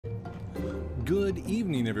Good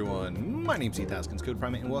evening, everyone. My name's Heath, Haskins, Code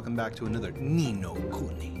Primate, and welcome back to another Ni no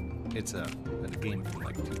Kuni. It's a game from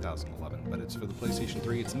like 2011, but it's for the PlayStation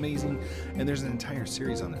 3. It's amazing, and there's an entire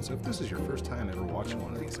series on it. So if this is your first time ever watching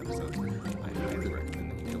one of these episodes, I highly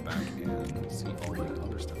recommend that you go back and see all the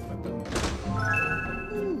other stuff that I've done.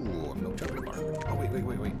 Ooh, a milk chocolate bar. Oh, wait.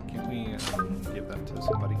 Can't we give that to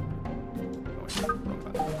somebody? Oh, wait, wrong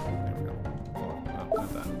button. There we go. Oh, no, not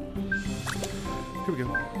that. Here we go.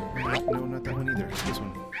 No, not that one either. This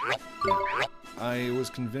one. I was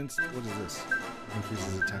convinced. What is this?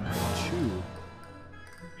 Increases attack by 2.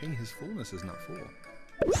 Hey, his fullness is not full.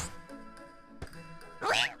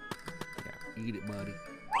 Yeah, eat it, buddy.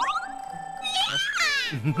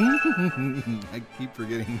 I keep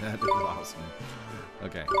forgetting that. It's awesome.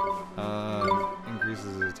 Okay.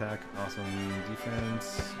 Increases his attack. Awesome.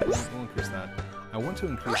 Defense. We'll increase that. I want to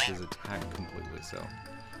increase his attack completely, so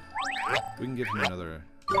we can give him another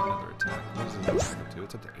attack. What is his attack up to?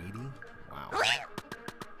 It's up to 80? Wow.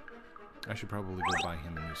 I should probably go buy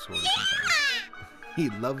him a new sword or something. He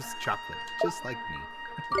loves chocolate, just like me.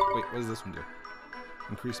 Wait, what does this one do?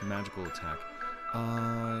 Increase magical attack.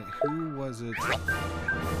 Who was it? You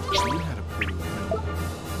had a pretty one.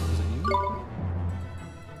 Was it you?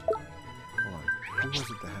 Hold on. Who was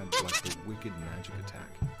it that had like the wicked magic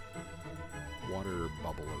attack? Water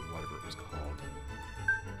bubble or whatever it was called.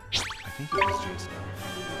 I think it was Jason.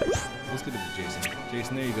 Let's give it to Jason.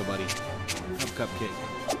 Jason, there you go, buddy. Have a cupcake.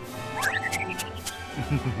 Alright.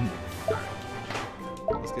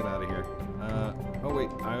 Let's get out of here. Oh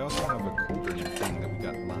wait, I also have a cauldron thing that we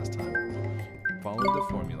got last time. Follow the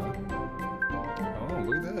formula. Oh,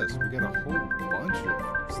 look at this. We got a whole bunch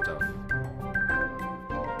of stuff.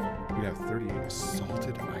 We have 38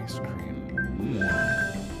 salted ice cream.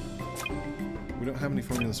 We don't have any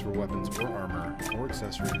formulas for weapons or armor or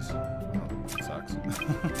accessories. Oh, that sucks.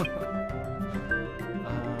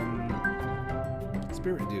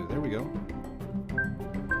 Spirit Dew, there we go.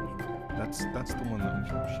 That's the one that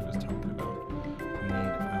she was talking about. We need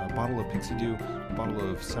a bottle of Pixie Dew, a bottle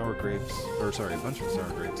of sour grapes, or sorry, a bunch of sour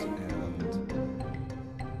grapes, and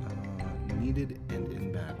needed and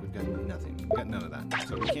in bag. We've got nothing. We've got none of that,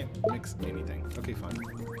 so we can't mix anything. Okay, fine.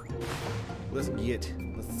 Let's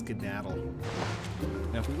skedaddle.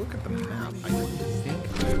 Now, if we look at the map, I don't think.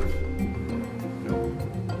 Nope.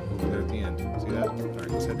 Over there at the end. See that? All right,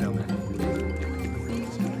 let's head down there.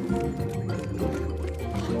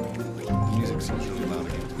 The music seems really loud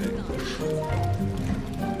again today.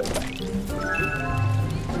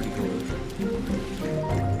 Pretty cool.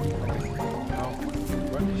 Oh,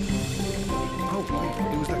 what? Oh, wait,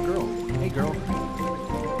 it was that girl. Hey, girl.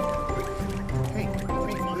 Hey,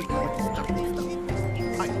 stop.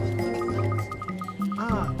 Hi.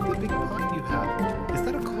 Ah, the big pot you have. Is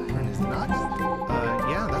that a cauldron, is it not?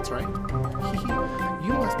 Yeah, that's right.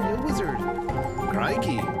 You must be a wizard.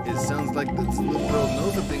 Crikey, it sounds like this little girl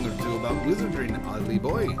knows a thing or two about wizardry, oddly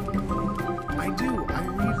boy. I do. I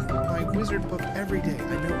read my wizard book every day.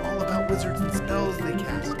 I know all about wizards and spells they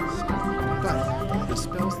cast. But the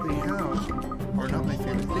spells they have are not my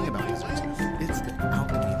favorite thing about wizards. It's the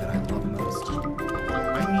alchemy that I love most.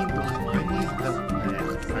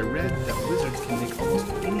 I read that wizards can make almost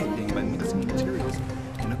anything by mixing materials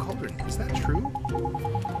in a cauldron. Is that true?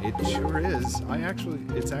 It sure is.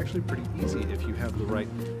 It's actually pretty easy if you have the right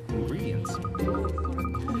ingredients.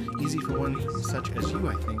 Easy for one such as you,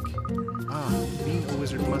 I think. Ah, being a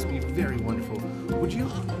wizard must be very wonderful. Would you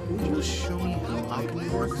show me how alchemy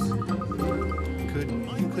works? Could you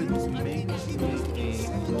make me a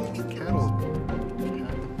candle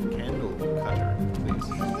cutter, please?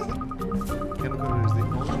 Candle cutter is the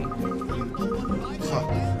only.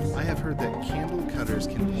 I have heard that candle cutters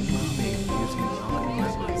can only be made using alchemy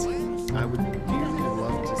methods. I would dearly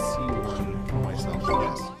love to see one for myself,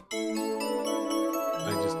 yes. I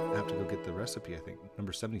just have to go get the recipe, I think.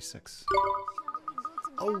 Number 76.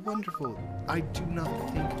 Oh, wonderful. I do not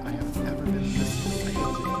think I have ever been this excited.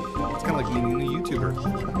 It's kind of like meeting a YouTuber.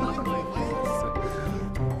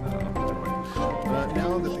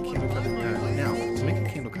 Now that the candle cutter... now, to make a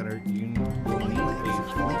candle cutter, you will need a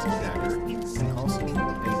flint dagger and also an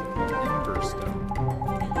ember stone.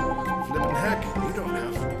 Flippin' heck, you don't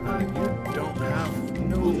have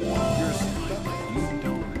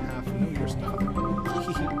your stuff.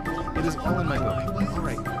 It is all in my book.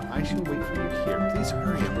 Alright, I shall wait for you here. Please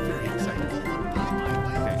hurry, I'm very excited.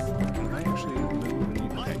 Okay, can I actually move and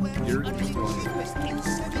you... Okay, you're still on your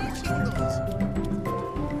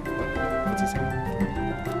What's he saying?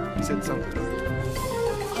 He said something.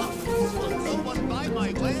 No one buy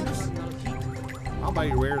my wares? I'll buy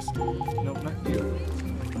your wares. No, not you.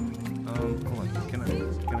 Hold on. Can I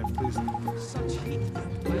please Such heat.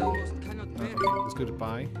 I almost cannot bear it. Okay, let's go to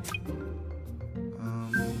buy.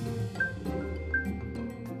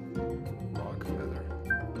 Rock feather.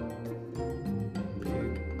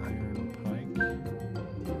 Pig, iron pike.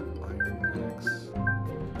 Iron axe.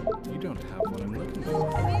 You don't have what I'm looking for.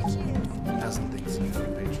 Hasn't things seen on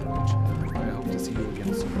patronage? I hope to see you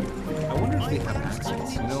again soon. I wonder if they have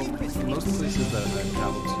accents. You know, most places that I've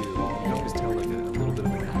traveled to, you can always tell like a little bit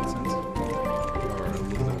of an accent or a little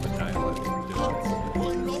bit of a dialect difference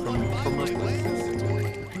from most places.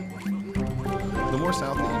 The more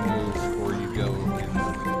south that you move or you go in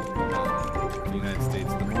the United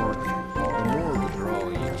States, the more withdrawal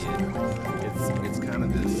you get. It's kind of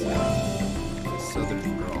this southern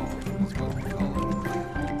drawl is what we call it.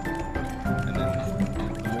 And then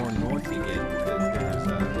the more north you get,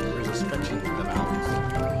 there's a stretching of the vowels.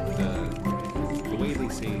 The way they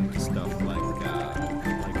say stuff like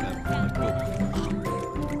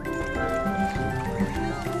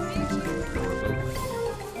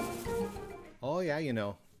oh yeah, you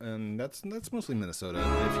know, and that's mostly Minnesota.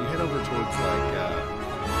 If you head over towards like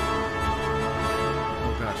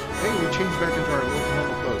oh gosh, hey, we changed back into our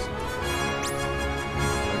normal clothes.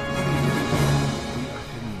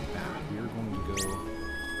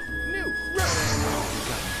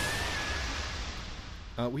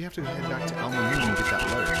 We have to head back to Alma Moon and get that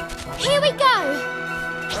letter. Here we go!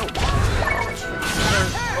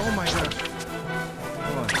 Oh my gosh.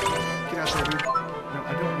 Hold on. Get out there, dude. No,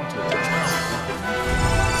 I don't want to attack.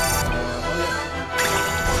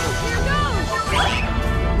 Here goes!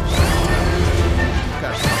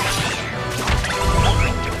 Gosh.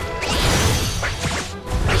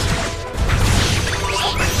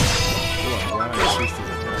 Oh, I'm glad I ceased his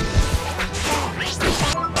attack.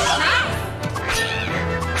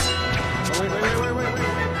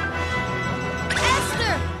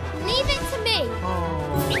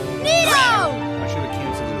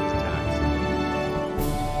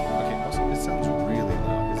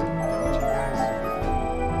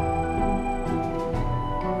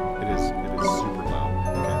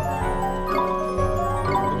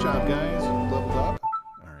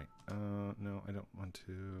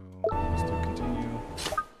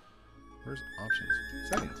 Where's options?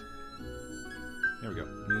 Settings. There we go.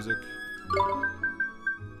 Music.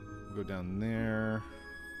 We'll go down there.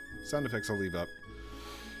 Sound effects I'll leave up.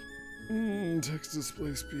 Text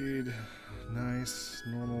display speed. Nice.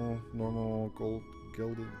 Normal. Gold.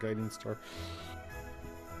 Gilded. Guiding star.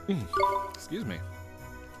 Excuse me.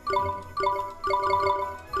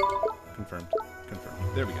 Confirmed.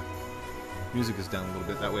 There we go. Music is down a little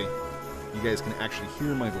bit. That way you guys can actually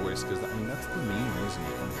hear my voice, because I mean that's the main reason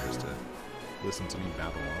you come here, is to listen to me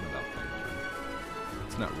babble on about things. Right?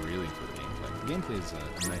 It's not really for the gameplay. The gameplay is a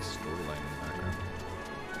nice storyline in the background.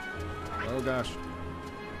 Oh gosh,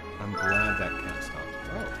 I'm glad that cat stopped.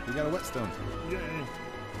 Oh, we got a whetstone. Yay!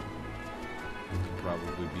 Could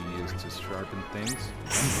probably be used to sharpen things.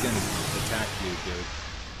 He's gonna attack you, dude.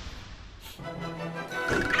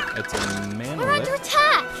 It's a monolith. We're under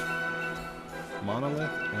attack!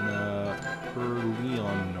 Monolith and a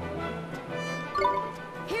Perleonol.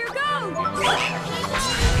 Here goes!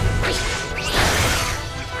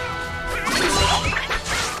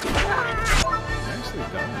 Nicely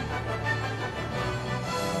done.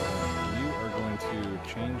 You are going to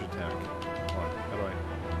change attack. Hold on.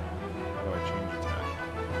 How do I change attack?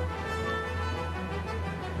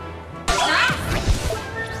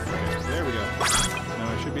 There we go. Now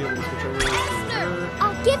I should be able to switch over to her.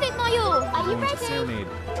 I'll give it my all. Are you ready? Serenade.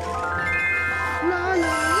 La la la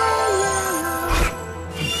la la.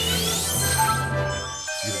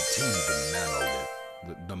 You obtained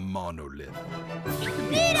the monolith.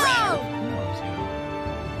 Nito!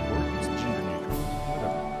 Or it's gender neutral.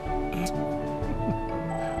 Whatever.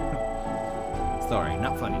 Sorry,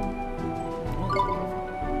 not funny.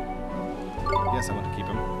 Yes, I want to keep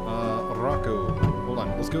him. Rocco. Hold on.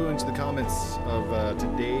 Let's go into the comments of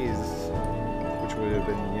today's, which would have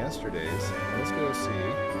been yesterday's. Let's go see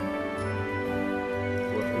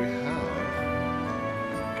what we have.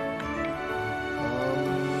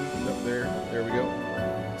 No, there we go.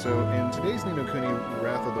 So in today's Ni no Kuni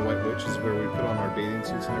Wrath of the White Witch is where we put on our bathing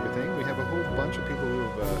suits and everything. We have a whole bunch of people who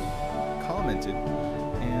have commented,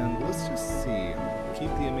 and let's just see.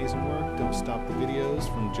 Keep the amazing work. Don't stop the videos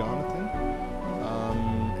from Jonathan.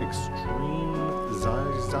 Extreme Zai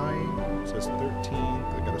says 13th.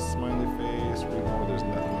 I got a smiley face. Read more. There's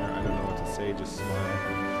nothing there. I don't know what to say. Just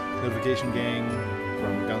smile. Notification Gang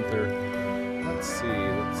from Gunther. Let's see.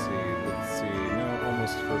 No,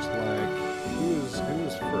 almost first like. Who's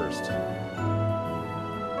first?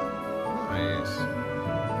 Nice.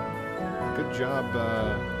 Good job,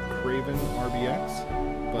 Craven RBX,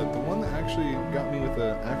 but the one that actually got me with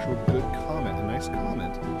an actual good comment, a nice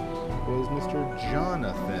comment, was Mr.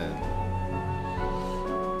 Jonathan.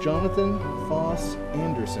 Jonathan Foss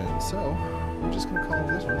Anderson. So, we're just going to call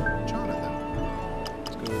this one Jonathan.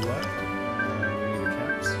 Let's go left. We need a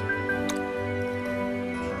caps.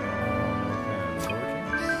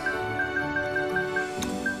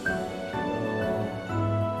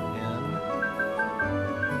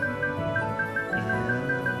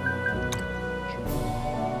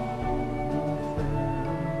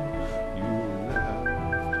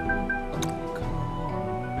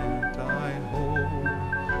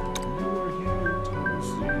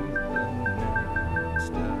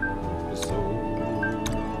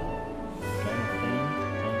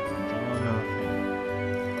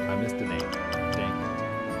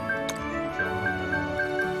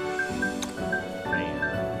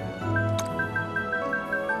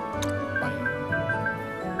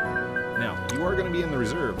 Be in the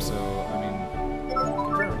reserve, so I mean,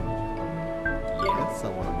 confirm. Yes, I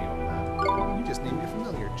want to name him that. You just named your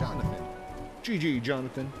familiar, Jonathan. GG,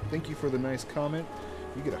 Jonathan. Thank you for the nice comment.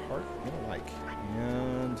 You get a heart and a like,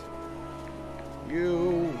 and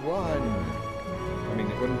you won. I mean,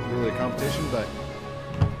 it wasn't really a competition, but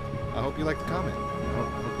I hope you like the comment. I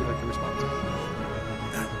hope you like the response.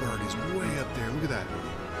 That bird is way up there. Look at that.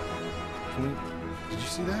 Did you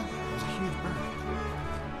see that? That was a huge bird.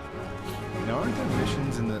 Now, aren't there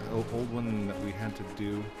missions in the old one that we had to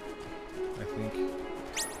do? I think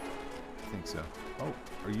so. Oh,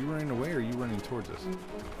 are you running away or are you running towards us?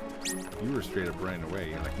 You were straight up running away.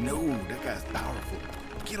 You're like, no, that guy's powerful.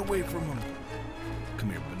 Get away from him. Come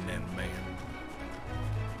here, banana man.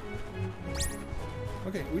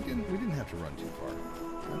 Okay, we didn't have to run too far.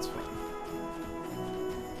 That's fine.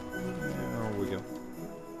 There we go.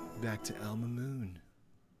 Back to Alma Moon.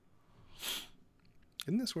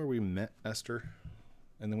 Isn't this where we met Esther?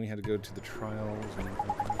 And then we had to go to the trials and things.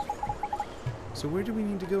 So where do we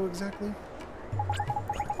need to go exactly?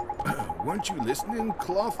 Weren't you listening,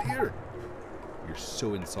 cloth ear? You're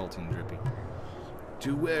so insulting, Drippy.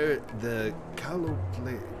 To where the Calipha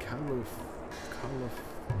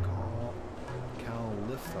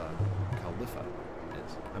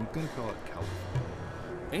is. I'm gonna call it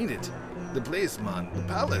Calipha. Ain't it? The place, man. The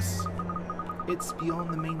palace. It's beyond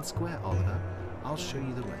the main square, Oliver. I'll show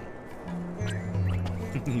you the way.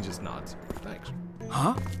 He just nods. Thanks.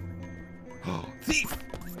 Huh? Oh, thief!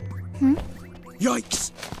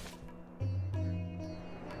 Yikes!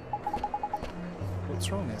 What's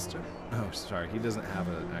wrong, Esther? Oh, sorry. He doesn't have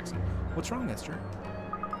an accent. What's wrong, Esther?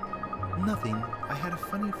 Nothing. I had a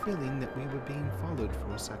funny feeling that we were being followed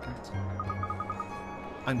for a second.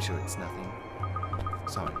 I'm sure it's nothing.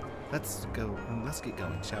 Sorry. Let's go. Let's get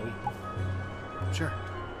going, shall we? Sure.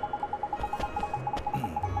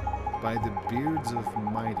 By the beards of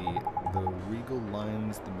mighty, the regal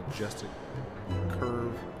lines, the majestic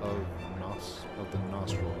curve of the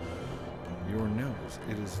nostril, your nose,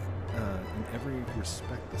 it is in every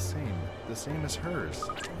respect the same as hers.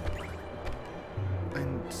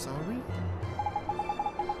 I'm sorry?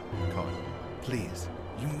 Colin, please,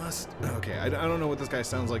 you must... Okay, I don't know what this guy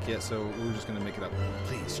sounds like yet, so we're just gonna make it up.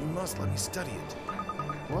 Please, you must let me study it.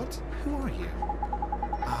 What? Who are you?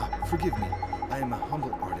 Forgive me. I am a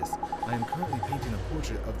humble artist. I am currently painting a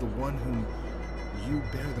portrait of the one whom you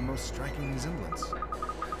bear the most striking resemblance.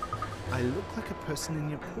 I look like a person in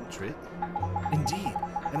your portrait? Indeed,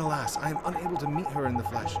 and alas, I am unable to meet her in the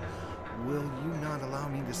flesh. Will you not allow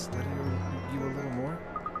me to study you a little more?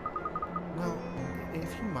 Well,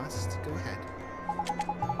 if you must, go ahead.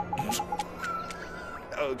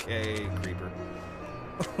 Okay, creeper.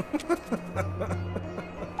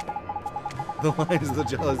 The line is the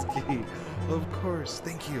jealous key. Of course,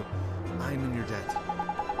 thank you. I'm in your debt.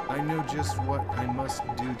 I know just what I must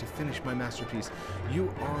do to finish my masterpiece. You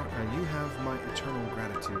have my eternal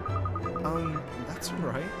gratitude. That's all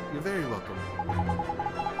right. You're very welcome.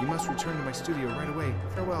 You must return to my studio right away.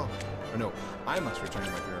 Farewell. Or no, I must return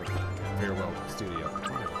to my farewell studio.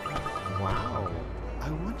 Wow.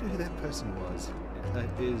 I wonder who that person was.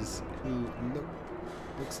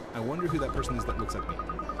 I wonder who that person is that looks like me.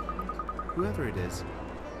 Whoever it is,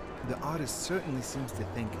 the artist certainly seems to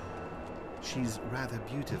think she's rather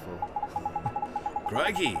beautiful.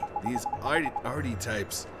 Crikey, these arty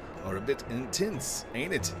types are a bit intense,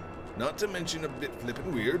 ain't it? Not to mention a bit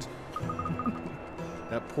flippin' weird.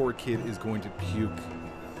 That poor kid is going to puke.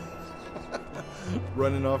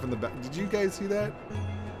 Running off in the back. Did you guys see that?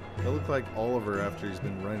 That looked like Oliver after he's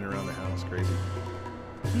been running around the house crazy.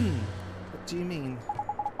 What do you mean?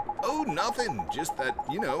 Oh, nothing. Just that,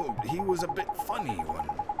 you know, he was a bit funny one.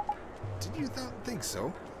 Did you think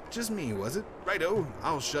so? Just me, was it? Righto,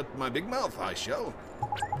 I'll shut my big mouth, I shall.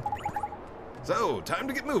 So, time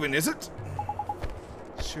to get moving, is it?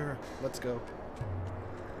 Sure, let's go.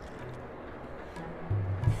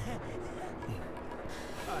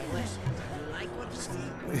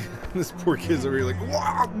 This poor kid's over here like,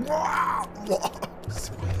 wah, wah, wah.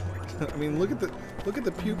 I mean, look at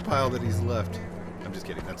the puke pile that he's left. I'm just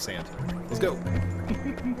kidding. That's sand. Let's go.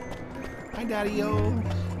 Hi, Daddy-o.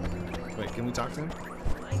 Wait, can we talk to him?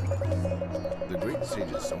 The great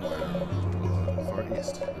sage is somewhere in the far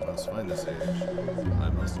east. We must find the sage. I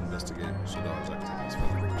must investigate Shadal's activities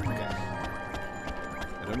further. Okay.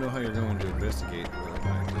 I don't know how you're going to investigate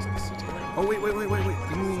my business city. Oh, wait.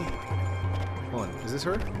 Give me... Hold on. Is this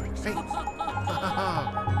her? Hey!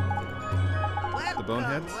 The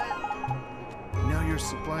boneheads? Now your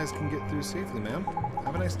supplies can get through safely, ma'am.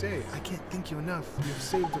 Have a nice day. I can't thank you enough. You've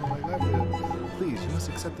saved all my livelihood. Please, you must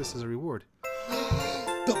accept this as a reward.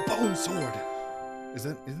 The bone sword!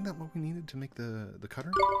 Isn't that what we needed to make the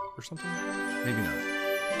cutter? Or something? Maybe not.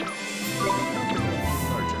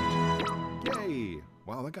 Sergeant. Yay!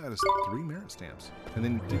 Wow, that got us 3 merit stamps. And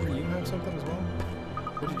then, did you have something as well?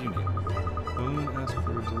 What did you need? Only ask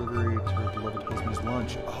for a delivery to her beloved husband's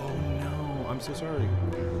lunch. Oh no, I'm so sorry.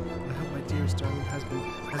 I hope my dearest darling husband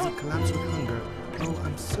hasn't collapsed with hunger. Oh,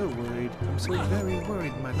 I'm so worried. I'm so very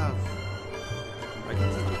worried, my love. I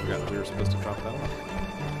completely forgot we were supposed to drop that one.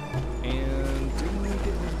 And didn't we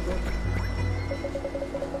get his book?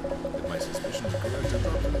 If my suspicions are correct, I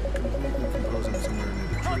dropped it completely composing somewhere near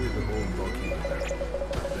the tree of the old volcano there.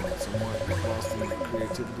 Then it's somewhat lost in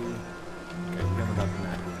creativity. Okay, we haven't got the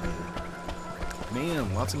map.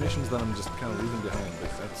 Man, lots of missions that I'm just kind of leaving behind, but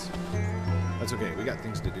that's okay. We got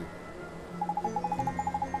things to do.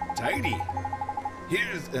 Tidy!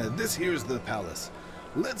 This here's the palace.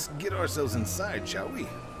 Let's get ourselves inside, shall we?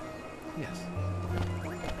 Yes.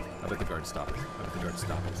 I bet the guards stop us.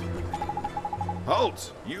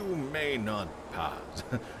 Halt! You may not pass.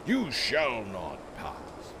 You shall not pass.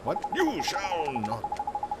 What? You shall not.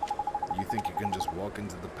 You think you can just walk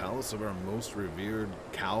into the palace of our most revered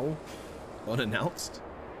cow unannounced?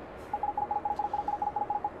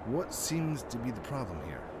 What seems to be the problem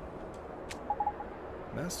here?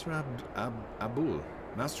 Master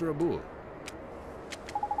Master Abul.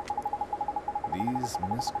 These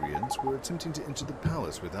miscreants were attempting to enter the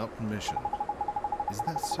palace without permission. Is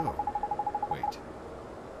that so? Wait.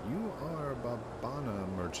 You are Babana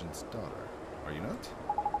merchant's daughter, are you not?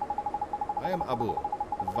 I am Abul,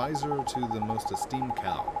 advisor to the most esteemed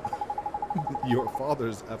cow. Your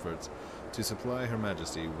father's efforts to supply Her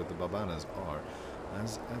Majesty with the Babanas are,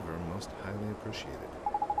 as ever, most highly appreciated.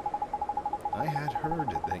 I had heard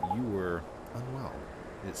that you were unwell.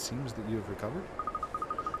 It seems that you have recovered?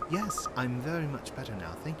 Yes, I'm very much better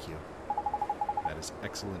now, thank you. That is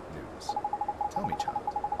excellent news. Tell me,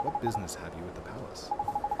 child, what business have you at the palace?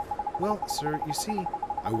 Well, sir, you see,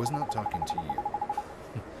 I was not talking to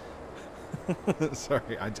you.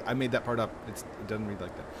 Sorry, I made that part up. It doesn't read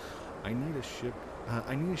like that. I need a ship.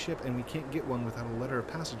 And we can't get one without a letter of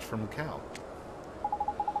passage from the cow.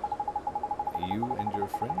 You and your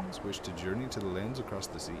friends wish to journey to the lands across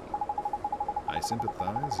the sea. I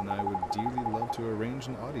sympathize, and I would dearly love to arrange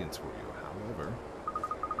an audience for you. However,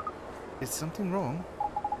 is something wrong?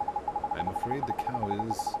 I'm afraid the cow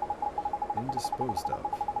is indisposed of.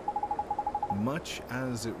 Much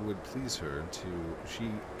as it would please her to,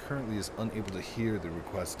 she currently is unable to hear the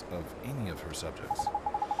request of any of her subjects.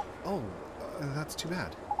 Oh, that's too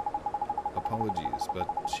bad. Apologies,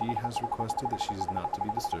 but she has requested that she is not to be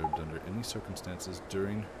disturbed under any circumstances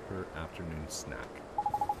during her afternoon snack.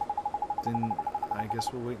 Then I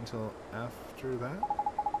guess we'll wait until after that?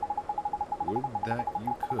 Would that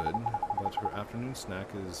you could, but her afternoon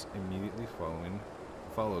snack is immediately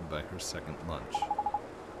followed by her second lunch.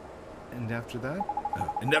 And after that?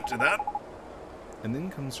 And after that? And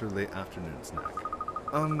then comes her late afternoon snack.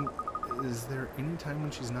 Is there any time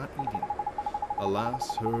when she's not eating?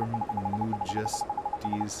 Alas, her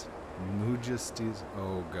Majesty's,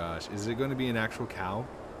 oh gosh, is it going to be an actual cow?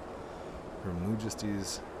 Her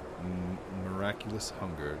Majesty's miraculous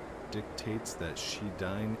hunger dictates that she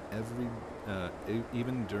dine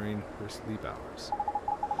even during her sleep hours.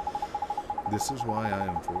 This is why I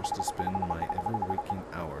am forced to spend my ever-waking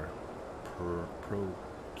hour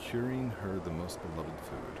procuring her the most beloved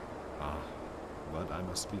food. Ah, but I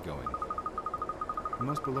must be going. The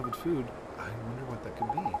most beloved food? I wonder what that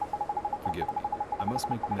could be. Forgive me. I must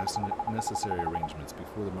make necessary arrangements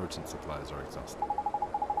before the merchant supplies are exhausted.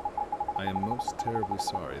 I am most terribly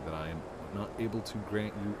sorry that I am not able to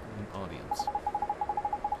grant you an audience.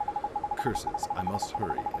 Curses, I must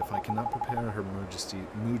hurry. If I cannot prepare Her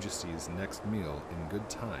Majesty's next meal in good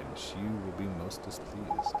time, she will be most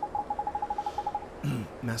displeased.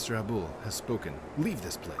 Master Abul has spoken. Leave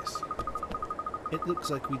this place. It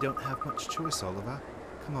looks like we don't have much choice, Oliver.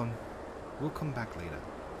 Come on. We'll come back later.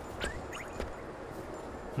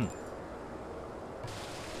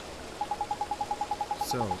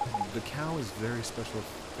 So, the cow is very special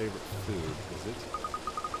favorite food, is it?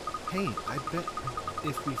 Hey, I bet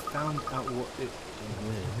if we found out what it...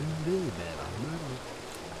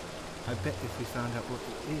 I bet if we found out what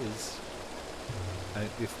it is,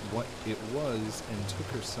 if what it was, and took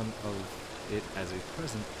her some of it as a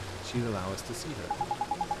present, she'd allow us to see her.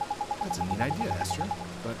 That's a neat idea, Esther,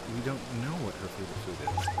 but we don't know what her favorite food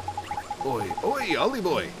is. Oi, oi, Ollie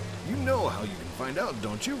boy! You know how you can find out,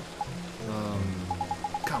 don't you?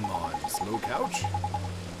 Come on, Slow Couch.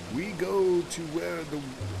 We go to where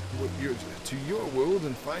to your world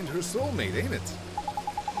and find her soulmate, ain't it?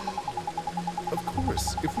 Of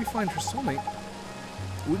course, if we find her soulmate,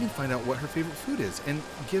 we can find out what her favorite food is and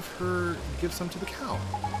give some to the cow.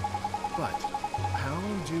 But how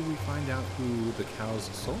do we find out who the cow's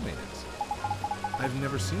soulmate is? I've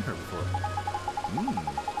never seen her before.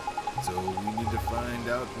 So we need to find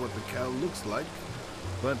out what the cow looks like,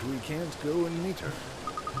 but we can't go and meet her.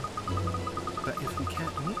 But if we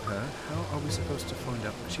can't meet her, how are we supposed to find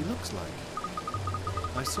out what she looks like?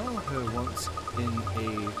 I saw her once in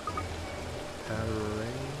a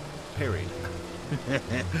parade.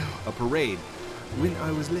 A parade when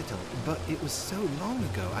I was little, but it was so long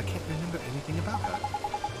ago I can't remember anything about her.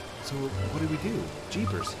 So what do we do?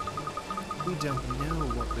 Jeepers. We don't know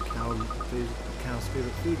what the cow's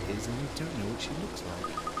favorite food is, and we don't know what she looks like.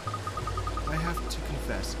 I have to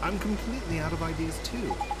confess, I'm completely out of ideas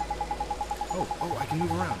too. Oh, I can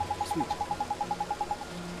move around. Sweet.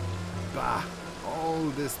 Bah,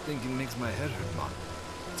 all this thinking makes my head hurt, Mom.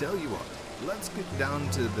 Tell you what, let's get down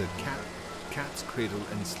to the cat's cradle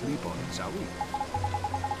and sleep on it, shall we?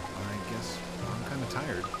 I guess I'm kind of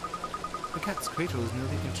tired. The cat's cradle is near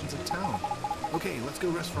the entrance of town. Okay, let's go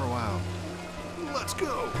rest for a while. Let's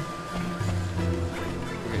go!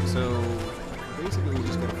 Okay, so basically we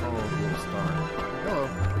just gotta follow the little star. Hello.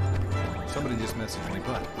 Somebody just messaged me,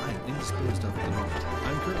 but I'm indisposed of at the moment.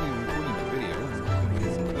 I'm currently recording a video and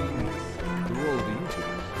playing the role of a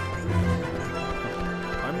YouTuber.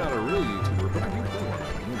 I'm not a real YouTuber, but I do play one.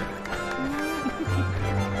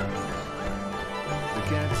 The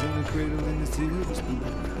cat's in the cradle and the silver spoon.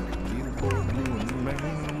 Beautiful blue and the man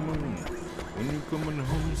on the moon. When you coming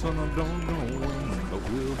home, son, I don't know when, but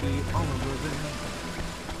we'll be on the then.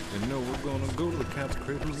 You know we're gonna go to the cat's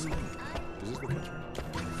cradle. Is this the cat's cradle?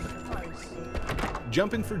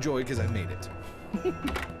 Jumping for joy because I made it.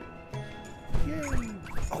 Yay!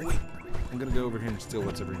 Oh wait, I'm gonna go over here and steal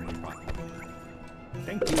what's ever in your pot.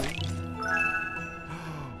 Thank you.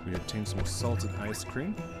 We obtained some salted ice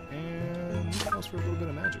cream and what else for a little bit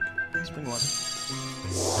of magic? Spring water.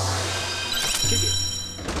 Kick it.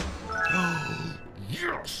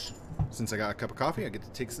 Yes! Since I got a cup of coffee, I get to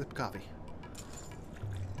take a sip of coffee.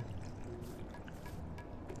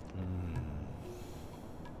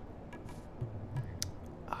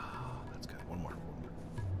 That's good. One more.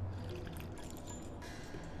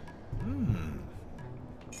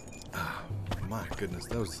 My goodness,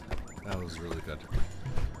 that was really good.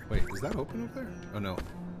 Wait, is that open over there? Oh no,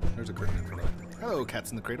 there's a curtain in front of it. Hello,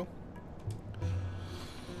 cats in the cradle.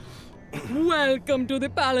 Welcome to the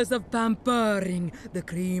Palace of Pampering, the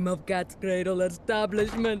cream of Cat's Cradle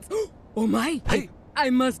establishments. Oh my! Hey! I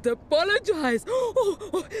must apologize.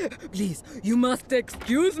 Please, you must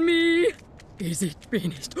excuse me. Is it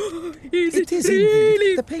finished? Is it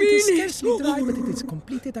really indeed. The paint is finished? scarcely dry, but it is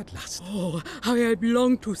completed at last. Oh, how I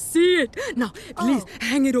long to see it. Now, please,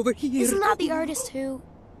 hang it over here. Isn't that the artist who...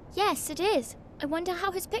 Yes, it is. I wonder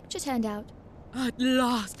how his picture turned out. At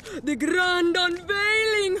last, the grand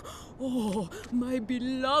unveiling. Oh, my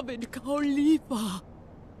beloved Khalifa.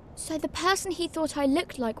 So the person he thought I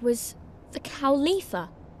looked like was the Khalifa.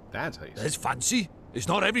 That's how you say That's fancy. It's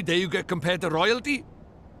not every day you get compared to royalty.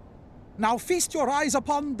 Now feast your eyes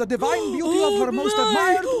upon the divine beauty of her most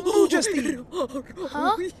admired majesty.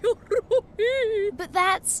 Huh? But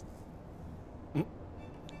that's...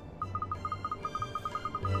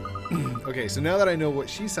 Okay, so now that I know what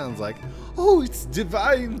she sounds like, oh, it's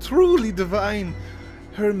divine, truly divine.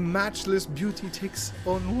 Her matchless beauty takes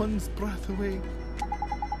on one's breath away.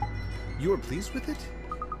 You are pleased with it?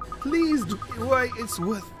 Pleased? Why, it's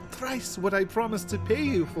worth thrice what I promised to pay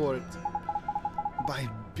you for it. By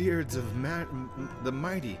beards of the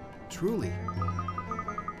mighty, truly.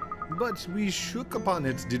 But we shook upon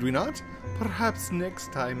it, did we not? Perhaps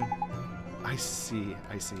next time. I see.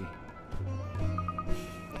 I see.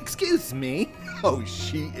 Excuse me. Oh,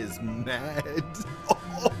 she is mad.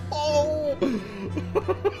 Oh.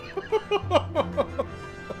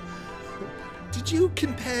 Did you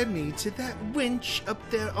compare me to that wench up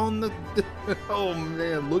there on the... Oh,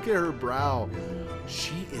 man, look at her brow.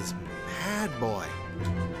 She is mad, boy.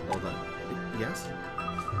 Hold on. Yes?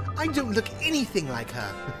 I don't look anything like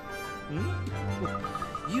her.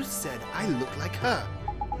 Hmm? You said I look like her.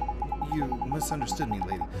 You misunderstood me,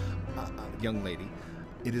 lady. Young lady.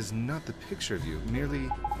 It is not the picture of you, merely...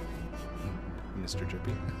 Mr.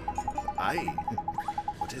 Drippy. Aye.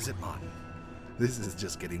 What is it, Martin? This is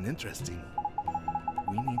just getting interesting.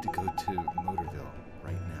 We need to go to Motorville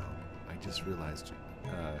right now. I just realized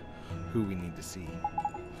who we need to see.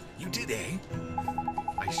 You did, eh?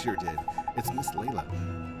 I sure did. It's Miss Layla.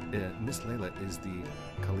 Miss Layla is the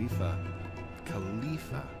Khalifa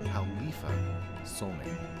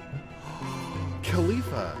soulmate.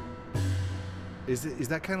 Khalifa! Is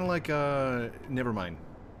that kind of like, never mind.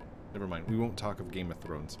 Never mind. We won't talk of Game of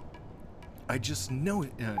Thrones. I just know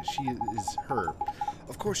she is her.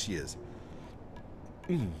 Of course she is.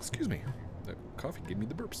 Excuse me. That coffee gave me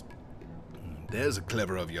the burps. There's a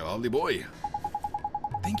clever of you, Ollie boy.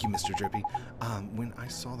 Thank you, Mr. Drippy. When I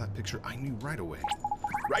saw that picture, I knew right away.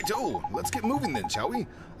 Righto! Let's get moving then, shall we?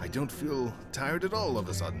 I don't feel tired at all of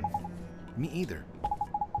a sudden. Me either.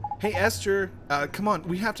 Hey, Esther. Come on.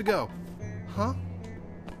 We have to go. Huh?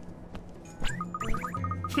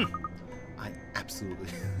 I absolutely...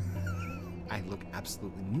 I look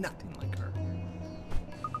absolutely nothing like her.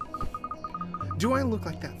 Do I look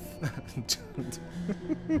like that?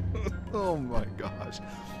 Oh my gosh.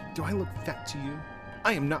 Do I look fat to you?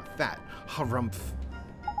 I am not fat. Harumph.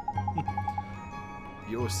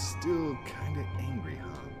 You're still kind of angry,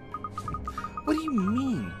 huh? What do you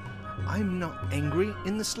mean? I'm not angry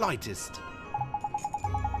in the slightest.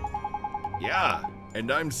 Yeah,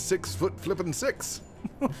 and I'm 6 foot flippin' 6.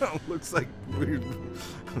 Looks like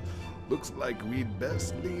we'd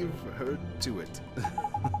best leave her to it.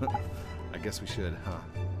 I guess we should, huh?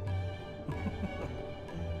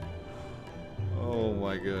 Oh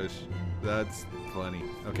my gosh, that's funny.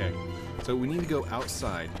 Okay, so we need to go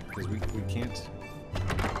outside because we can't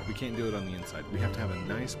do it on the inside. We have to have a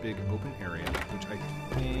nice big open area, which I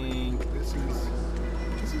think this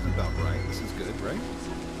is about right. This is good, right?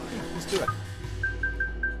 Yeah, let's do it.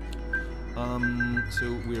 So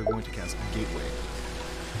we are going to cast Gateway.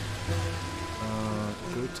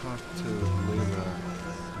 Go talk to Layla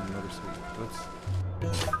in Motor City. Let's...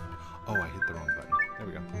 Oh, I hit the wrong button. There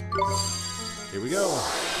we go. Here we go.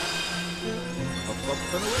 Up, up,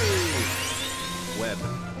 and away. Web.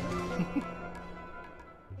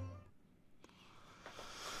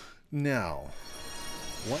 Now,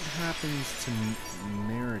 what happens to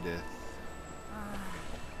Meredith?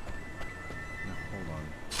 No, hold on.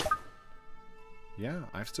 Yeah,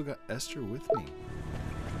 I've still got Esther with me.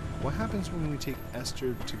 What happens when we take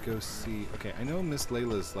Esther to go see... Okay, I know Miss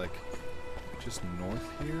Layla's like just north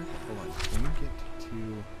here. Hold on, can we get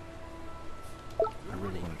to... I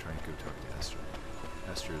really want to try and go talk to Esther.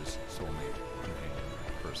 Esther's soulmate companion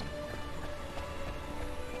person.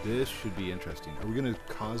 This should be interesting. Are we going to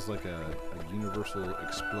cause like a universal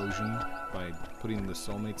explosion by putting the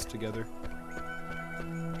soulmates together? Oh,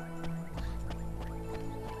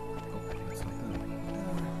 that's not them.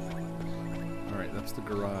 Alright, that's the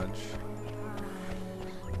garage.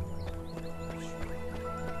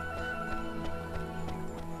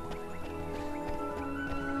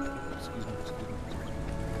 Excuse me.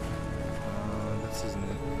 This isn't it.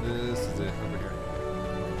 This is it over here.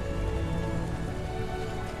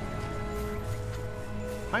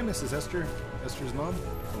 Hi, Mrs. Esther. Esther's mom.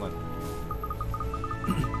 Hold on.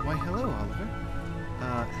 Why, hello, Oliver.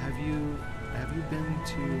 Have you been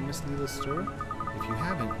to Miss Leela's store? If you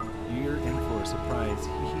haven't, you're in for a surprise.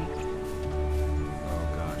 Oh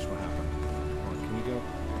gosh, what happened? Hold on, can we go?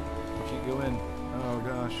 We can't go in. Oh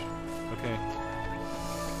gosh. Okay.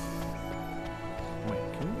 Wait,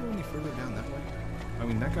 can we go any further down that way? I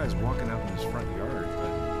mean, that guy's walking out in his front yard, but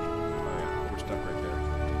oh yeah, we're stuck right there.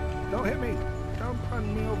 Don't hit me! Don't run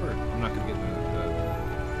me over. I'm not going to get in the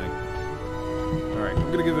thing. Alright,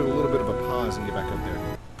 I'm going to give it a little bit of a pause and get back up there.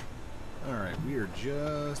 Alright, we are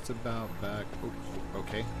just about back. Oh,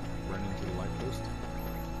 okay. Run into the light post.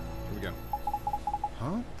 Here we go.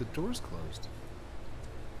 Huh? The door's closed.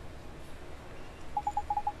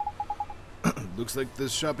 Looks like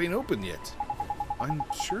this shop ain't open yet. I'm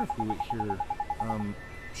sure if we wait here,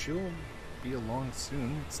 she'll be along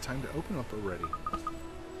soon. It's time to open up already.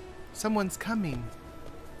 Someone's coming.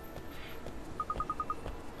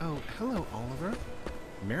 Oh, hello, Oliver.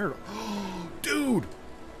 Myrtle. Dude!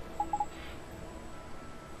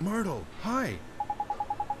 Myrtle, hi.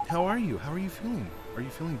 How are you? How are you feeling? Are you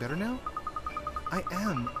feeling better now? I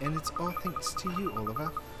am, and it's all thanks to you,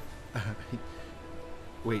 Oliver.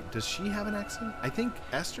 Wait, does she have an accent? I think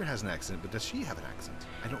Esther has an accent, but does she have an accent?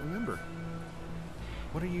 I don't remember.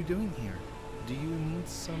 What are you doing here? Do you need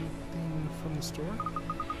something from the store?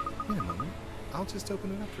 Wait a moment. I'll just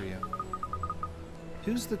open it up for you.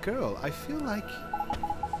 Who's the girl? I feel like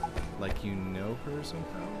you know her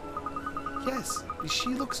somehow? Yes, she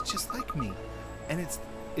looks just like me. And it's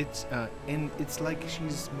like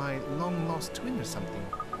she's my long-lost twin or something.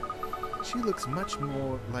 She looks much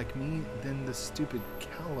more like me than the stupid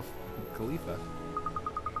Khalifa.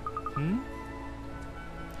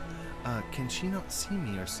 Can she not see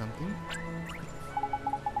me or something?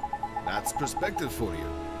 That's perspective for you.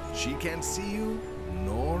 She can't see you,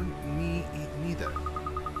 nor me neither.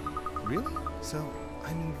 Really? So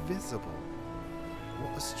I'm invisible.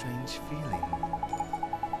 What a strange feeling.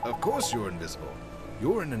 Of course you're invisible.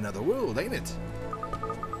 You're in another world, ain't it?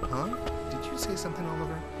 Huh? Did you say something,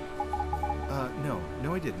 Oliver?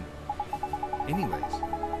 No, I didn't. Anyways,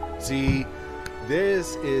 see,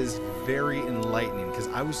 this is very enlightening because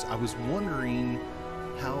I was wondering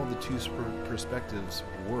how the two perspectives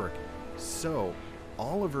work. So,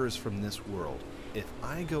 Oliver is from this world. If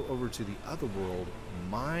I go over to the other world,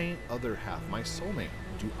 my other half, my soulmate,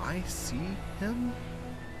 do I see him?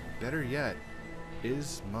 Better yet,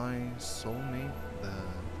 is my soulmate the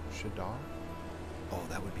Shadar? Oh,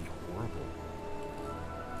 that would be horrible.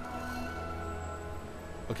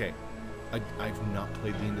 Okay, I've not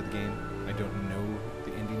played the end of the game. I don't know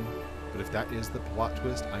the ending, but if that is the plot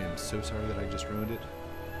twist, I am so sorry that I just ruined it.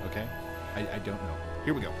 Okay? I don't know.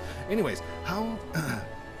 Here we go. Anyways, how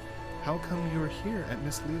come you're here at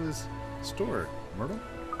Miss Leila's store, Myrtle?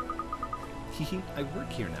 I work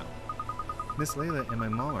here now. Miss Leila and my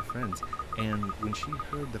mom are friends, and when she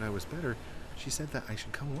heard that I was better, she said that I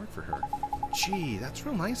should come work for her. Gee, that's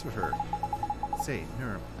real nice of her. Say,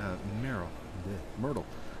 Myrtle,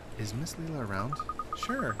 is Miss Leila around?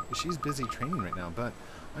 Sure, she's busy training right now, but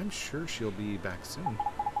I'm sure she'll be back soon.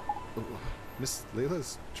 Oh, Miss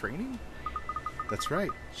Leila's training? That's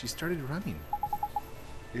right, she started running.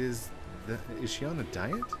 Is she on a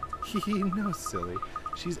diet? No, silly.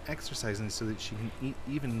 She's exercising so that she can eat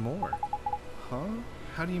even more. Huh?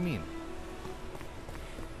 How do you mean?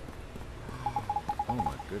 Oh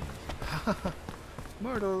my goodness.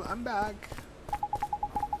 Myrtle, I'm back.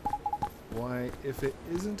 Why, if it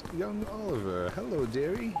isn't young Oliver. Hello,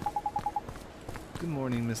 dearie. Good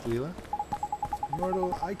morning, Miss Leila.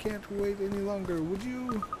 Myrtle, I can't wait any longer. Would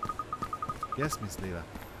you? Yes, Miss Leila.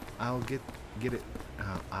 I'll get it.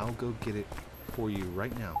 I'll go get it for you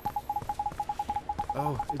right now.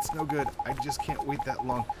 Oh, it's no good. I just can't wait that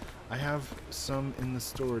long. I have some in the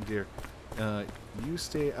store, dear. You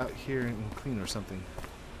stay out here and clean or something.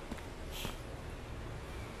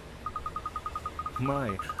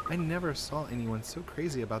 My, I never saw anyone so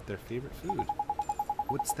crazy about their favorite food.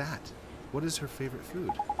 What's that? What is her favorite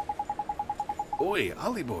food? Oi,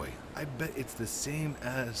 Ollie boy. I bet it's the same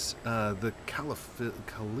as the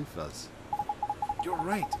Khalifa's. You're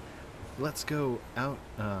right. Let's go out.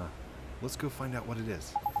 Let's go find out what it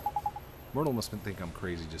is. Myrtle must think I'm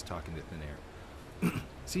crazy just talking to thin air.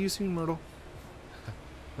 See you soon, Myrtle.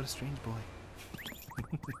 What a strange boy.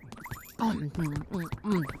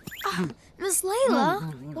 Miss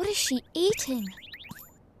Leila, what is she eating?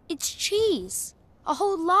 It's cheese. A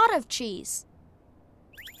whole lot of cheese.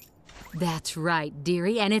 That's right,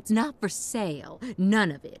 dearie, and it's not for sale.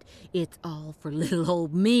 None of it. It's all for little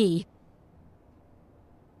old me.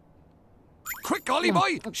 Quick, Ollie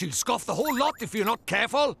boy! She'll scoff the whole lot if you're not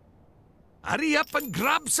careful. Hurry up and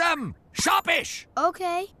grab some! Sharpish!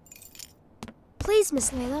 Okay. Please,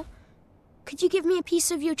 Miss Leila, could you give me a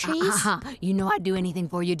piece of your cheese? You know I'd do anything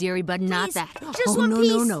for you, dearie, but not Please, that. just oh, one no,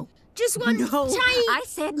 piece. No, no, Just one no. tiny I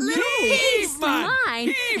said no. Heave, man! Mine.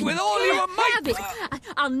 Heave with You all can't your might! have it.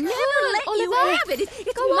 I'll never let you Oliver. have it.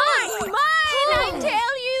 It's Go mine. on. Mine, I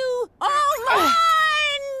tell you. All mine.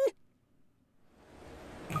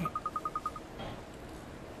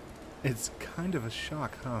 It's kind of a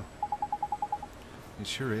shock, huh? It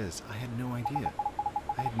sure is. I had no idea.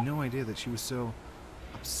 I had no idea that she was so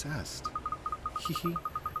obsessed.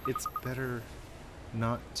 It's better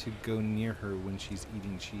not to go near her when she's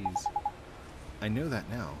eating cheese. I know that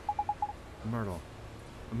now. Myrtle.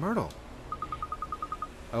 Myrtle!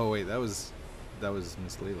 Oh wait, that was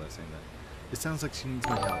Miss Leila saying that. It sounds like she needs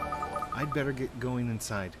my help. I'd better get going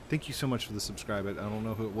inside. Thank you so much for the subscribe. I don't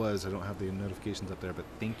know who it was. I don't have the notifications up there, but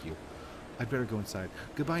thank you. I'd better go inside.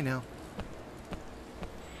 Goodbye now.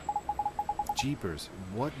 Jeepers,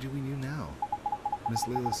 what do we do now? Miss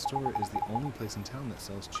Layla's store is the only place in town that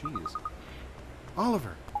sells cheese.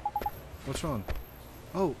 Oliver! What's wrong?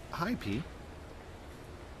 Oh, hi, P.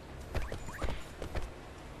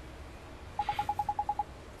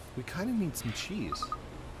 We kind of need some cheese.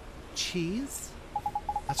 Cheese?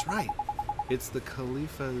 That's right. It's the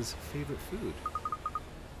Khalifa's favorite food.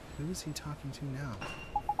 Who is he talking to now?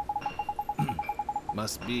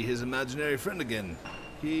 Must be his imaginary friend again.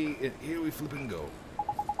 Here we flip and go.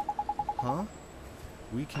 Huh?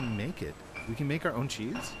 We can make it. We can make our own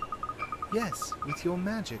cheese? Yes, with your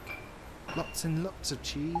magic. Lots and lots of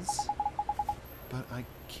cheese. But I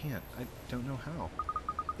can't. I don't know how.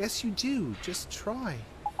 Yes, you do. Just try.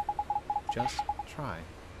 Just try.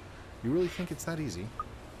 You really think it's that easy?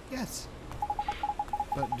 Yes.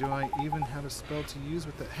 But do I even have a spell to use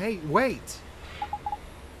with it? Hey, wait!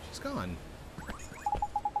 She's gone.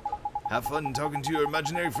 Have fun talking to your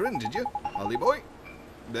imaginary friend, did you, Ollie boy?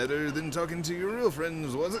 Better than talking to your real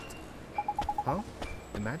friends, was it? Huh?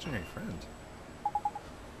 Imaginary friend?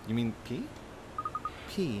 You mean P?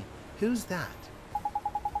 P? Who's that?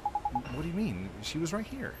 What do you mean? She was right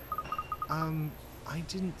here. I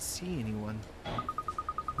didn't see anyone.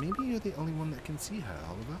 Maybe you're the only one that can see her,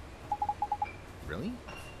 Oliver. Really?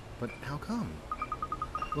 But how come?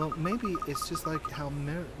 Well, maybe it's just like how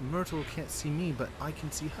Myrtle can't see me, but I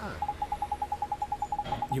can see her.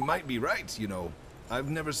 You might be right, you know. I've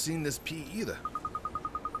never seen this P either.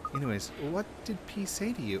 Anyways, what did P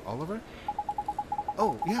say to you, Oliver?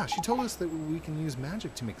 Oh, yeah, she told us that we can use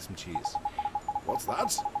magic to make some cheese. What's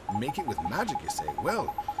that? Make it with magic, you say?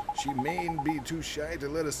 Well, she may be too shy to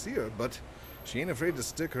let us see her, but she ain't afraid to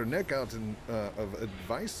stick her neck out of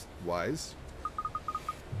advice-wise.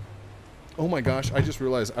 Oh my gosh, I just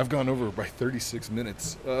realized I've gone over by 36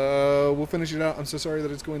 minutes. We'll finish it out. I'm so sorry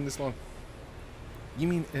that it's going this long. You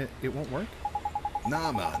mean it won't work?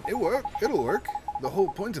 Nah, man, it'll work. The whole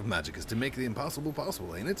point of magic is to make the impossible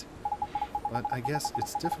possible, ain't it? But I guess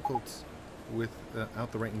it's difficult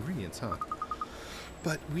without the right ingredients, huh?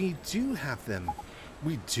 But we do have them.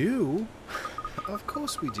 We do? Of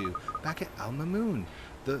course we do. Back at Al Mamoon,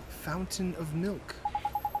 the fountain of milk.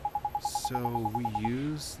 So we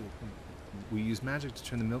use magic to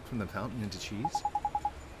turn the milk from the fountain into cheese?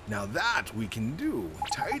 Now that we can do.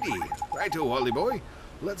 Tidy. Righto, Wally boy.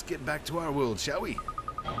 Let's get back to our world, shall we?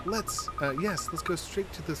 Yes, let's go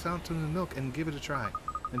straight to the fountain of milk and give it a try.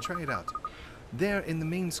 And try it out. There in the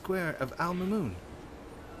main square of Al Mamoon.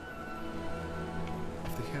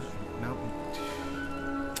 If they have mountain...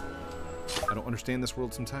 I don't understand this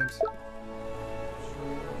world sometimes.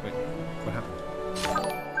 Wait, what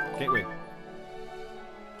happened? Gateway.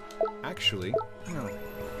 Actually, no.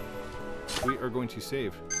 We are going to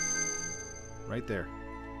save. Right there.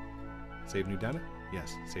 Save new data?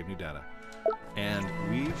 Yes, save new data. And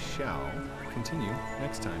we shall continue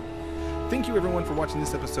next time. Thank you everyone for watching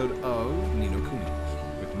this episode of Ni no Kuni.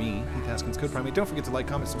 With me, Heath, Haskins, Code Primate. Don't forget to like,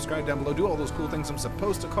 comment, subscribe down below. Do all those cool things I'm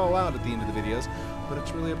supposed to call out at the end of the videos. But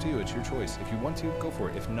it's really up to you. It's your choice. If you want to, go for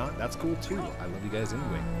it. If not, that's cool too. I love you guys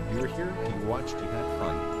anyway. You were here, you watched, you had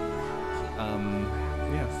fun.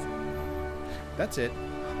 Yeah. That's it.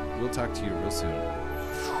 We'll talk to you real soon.